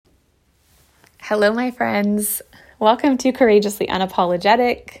Hello, my friends. Welcome to Courageously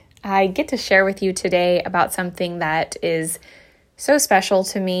Unapologetic. I get to share with you today about something that is so special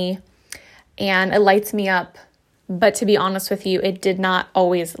to me and it lights me up. But to be honest with you, it did not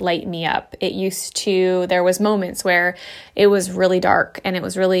always light me up. There was moments where it was really dark and it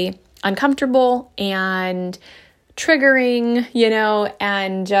was really uncomfortable and triggering,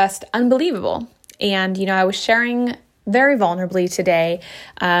 and just unbelievable. And, I was sharing very vulnerably today,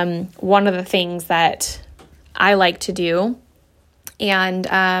 one of the things that I like to do, and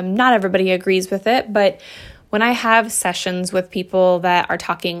not everybody agrees with it, but when I have sessions with people that are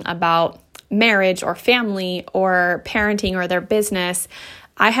talking about marriage or family or parenting or their business,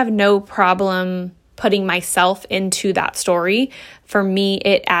 I have no problem putting myself into that story. For me,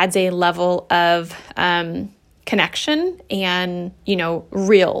 it adds a level of connection and,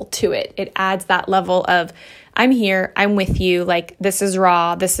 real to it. It adds that level of I'm here, I'm with you, like this is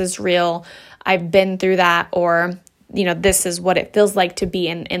raw, this is real, I've been through that, or, this is what it feels like to be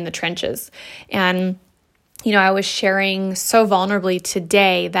in the trenches. And, I was sharing so vulnerably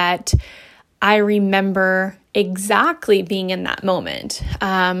today that I remember exactly being in that moment.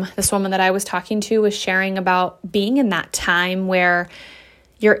 This woman that I was talking to was sharing about being in that time where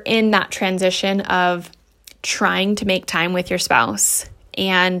you're in that transition of trying to make time with your spouse.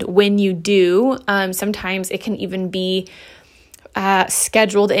 And when you do, sometimes it can even be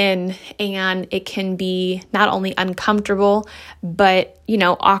scheduled in, and it can be not only uncomfortable, but,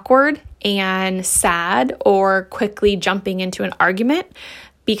 awkward and sad, or quickly jumping into an argument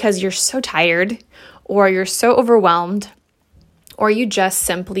because you're so tired or you're so overwhelmed or you just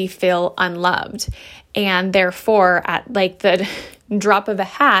simply feel unloved. And therefore, at like the drop of a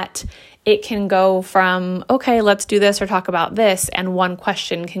hat, it can go from, okay, let's do this or talk about this, and one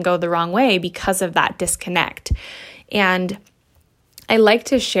question can go the wrong way because of that disconnect. And I like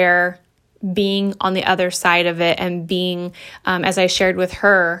to share being on the other side of it and being, as I shared with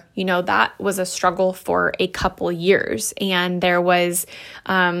her, that was a struggle for a couple years. And there was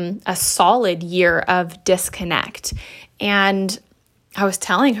a solid year of disconnect. And I was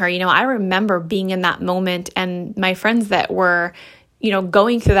telling her, I remember being in that moment, and my friends that were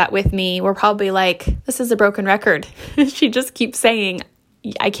going through that with me were probably like, this is a broken record. She just keeps saying,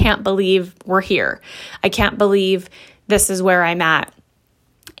 I can't believe we're here. I can't believe this is where I'm at.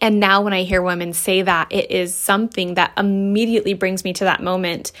 And now when I hear women say that, it is something that immediately brings me to that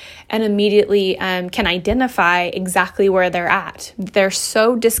moment and immediately can identify exactly where they're at. They're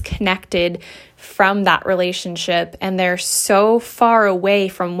so disconnected from that relationship, and they're so far away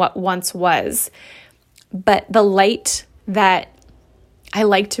from what once was. But the light that I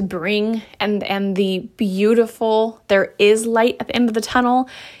like to bring, and the beautiful, there is light at the end of the tunnel,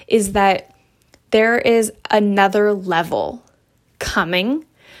 is that there is another level coming,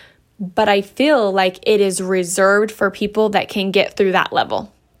 but I feel like it is reserved for people that can get through that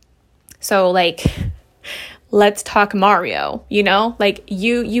level. So let's talk Mario,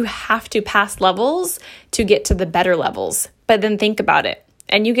 you have to pass levels to get to the better levels. But then think about it,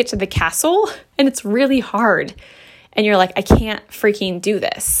 and you get to the castle and it's really hard. And you're like, I can't freaking do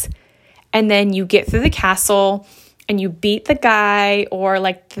this. And then you get through the castle and you beat the guy, or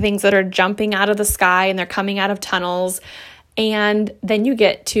like the things that are jumping out of the sky and they're coming out of tunnels. And then you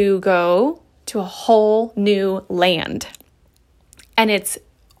get to go to a whole new land. And it's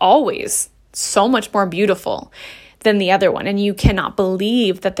always so much more beautiful than the other one. And you cannot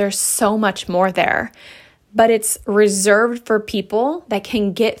believe that there's so much more there. But it's reserved for people that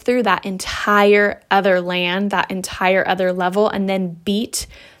can get through that entire other land, that entire other level, and then beat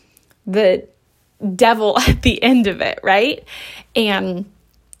the devil at the end of it, right? And,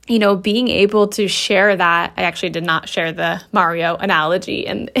 being able to share that, I actually did not share the Mario analogy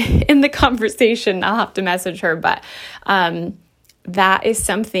in the conversation. I'll have to message her, but that is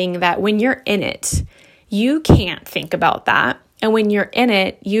something that when you're in it, you can't think about that. And when you're in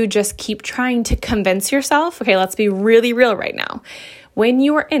it, you just keep trying to convince yourself, okay, let's be really real right now. When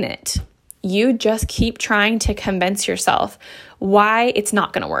you are in it, you just keep trying to convince yourself why it's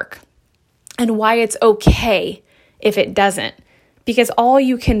not going to work and why it's okay if it doesn't. Because all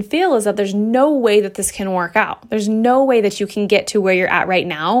you can feel is that there's no way that this can work out. There's no way that you can get to where you're at right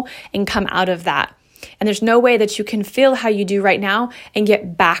now and come out of that. And there's no way that you can feel how you do right now and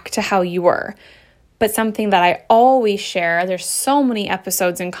get back to how you were. But something that I always share, there's so many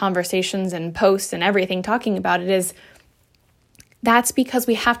episodes and conversations and posts and everything talking about it, is that's because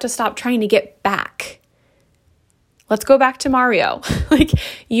we have to stop trying to get back. Let's go back to Mario.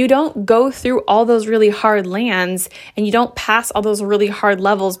 You don't go through all those really hard lands and you don't pass all those really hard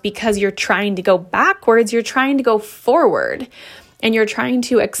levels because you're trying to go backwards. You're trying to go forward. and you're trying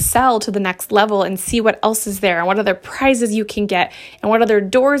to excel to the next level and see what else is there and what other prizes you can get and what other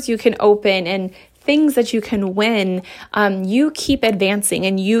doors you can open and things that you can win, you keep advancing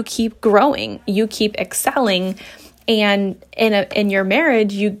and you keep growing, you keep excelling. And in your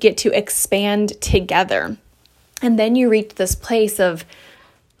marriage, you get to expand together. And then you reach this place of,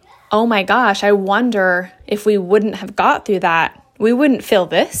 oh my gosh, I wonder if we wouldn't have got through that, we wouldn't feel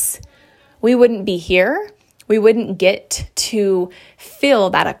this, we wouldn't be here, we wouldn't get to feel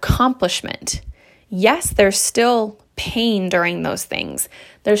that accomplishment. Yes, there's still pain during those things.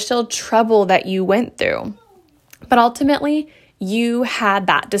 There's still trouble that you went through. But ultimately, you had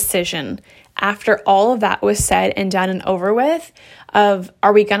that decision after all of that was said and done and over with of,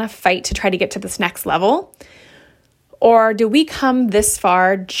 are we going to fight to try to get to this next level? Or do we come this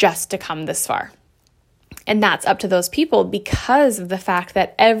far just to come this far? And that's up to those people because of the fact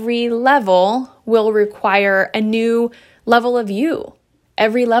that every level will require a new level of you.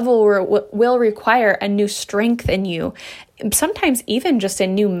 Every level will require a new strength in you. Sometimes even just a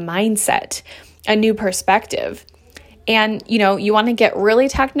new mindset, a new perspective. And, you want to get really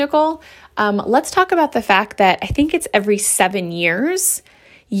technical. Let's talk about the fact that I think it's every 7 years,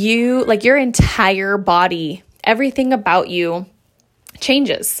 your entire body, everything about you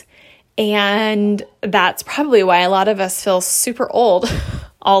changes. And that's probably why a lot of us feel super old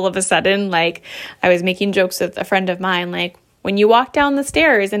all of a sudden. Like, I was making jokes with a friend of mine, like, when you walk down the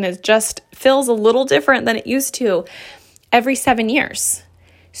stairs and it just feels a little different than it used to every 7 years.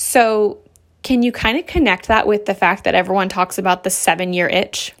 So can you kind of connect that with the fact that everyone talks about the 7-year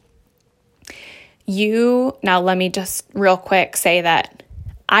itch? Now let me just real quick say that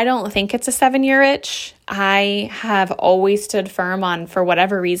I don't think it's a 7-year itch. I have always stood firm on, for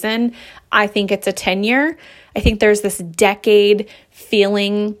whatever reason, I think it's a 10-year. I think there's this decade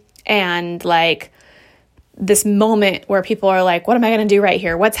feeling and like this moment where people are like, what am I going to do right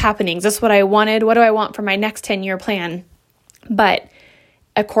here? What's happening? Is this what I wanted? What do I want for my next 10-year plan? But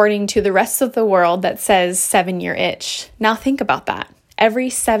according to the rest of the world, that says 7-year itch. Now think about that. Every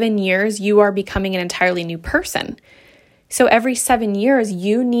 7 years, you are becoming an entirely new person. So every 7 years,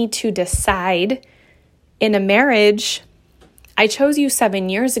 you need to decide in a marriage, I chose you 7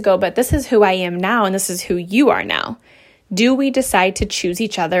 years ago, but this is who I am now, and this is who you are now. Do we decide to choose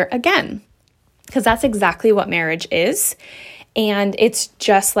each other again? Because that's exactly what marriage is. And it's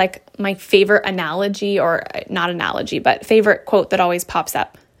just like my favorite analogy, or not analogy, but favorite quote that always pops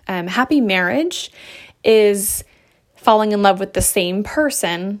up. Happy marriage is falling in love with the same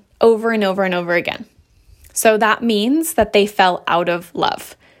person over and over and over again. So that means that they fell out of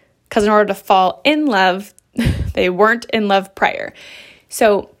love. Because in order to fall in love, they weren't in love prior.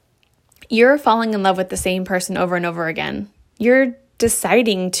 So you're falling in love with the same person over and over again. You're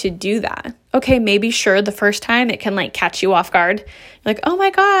deciding to do that. Okay, maybe sure, the first time it can like catch you off guard. You're like, oh my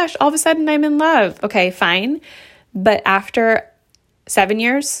gosh, all of a sudden I'm in love. Okay, fine. But after 7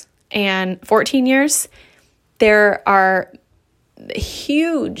 years and 14 years, there are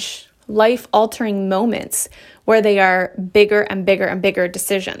huge life-altering moments where they are bigger and bigger and bigger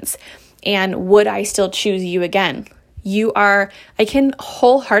decisions. And would I still choose you again? I can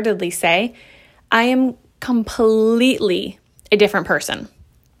wholeheartedly say, I am completely a different person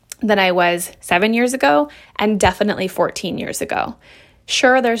than I was 7 years ago and definitely 14 years ago.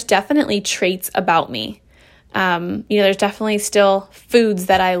 Sure, there's definitely traits about me. There's definitely still foods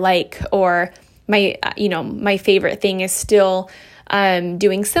that I like, or my favorite thing is still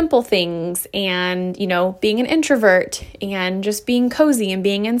doing simple things and, being an introvert and just being cozy and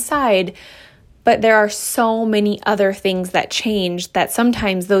being inside. But there are so many other things that change that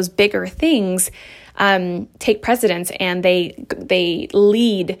sometimes those bigger things take precedence and they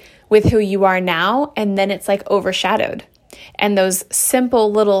lead with who you are now. And then it's like overshadowed. And those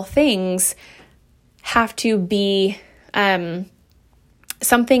simple little things have to be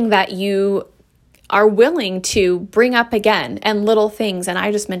something that you are willing to bring up again, and little things. And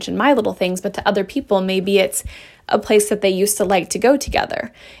I just mentioned my little things, but to other people, maybe it's a place that they used to like to go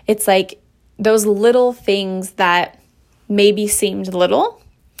together. It's like those little things that maybe seemed little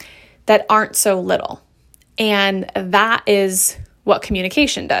that aren't so little. And that is what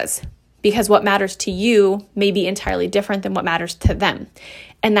communication does, because what matters to you may be entirely different than what matters to them.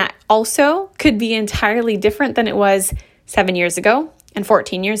 And that also could be entirely different than it was 7 years ago and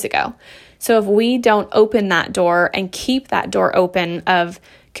 14 years ago. So if we don't open that door and keep that door open of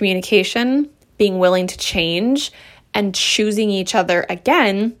communication, being willing to change, and choosing each other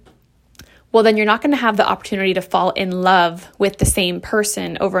again, well, then you're not going to have the opportunity to fall in love with the same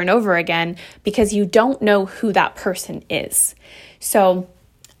person over and over again, because you don't know who that person is. So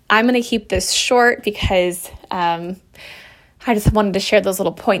I'm going to keep this short because I just wanted to share those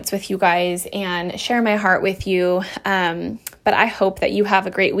little points with you guys and share my heart with you. But I hope that you have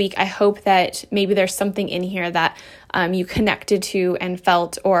a great week. I hope that maybe there's something in here that you connected to and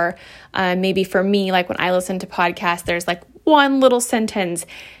felt, or maybe for me, like when I listen to podcasts, there's like one little sentence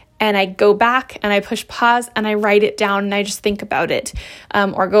and I go back and I push pause and I write it down and I just think about it,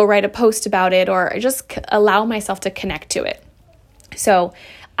 or go write a post about it, or just allow myself to connect to it. So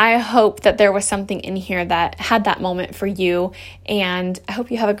I hope that there was something in here that had that moment for you, and I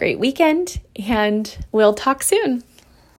hope you have a great weekend, and we'll talk soon.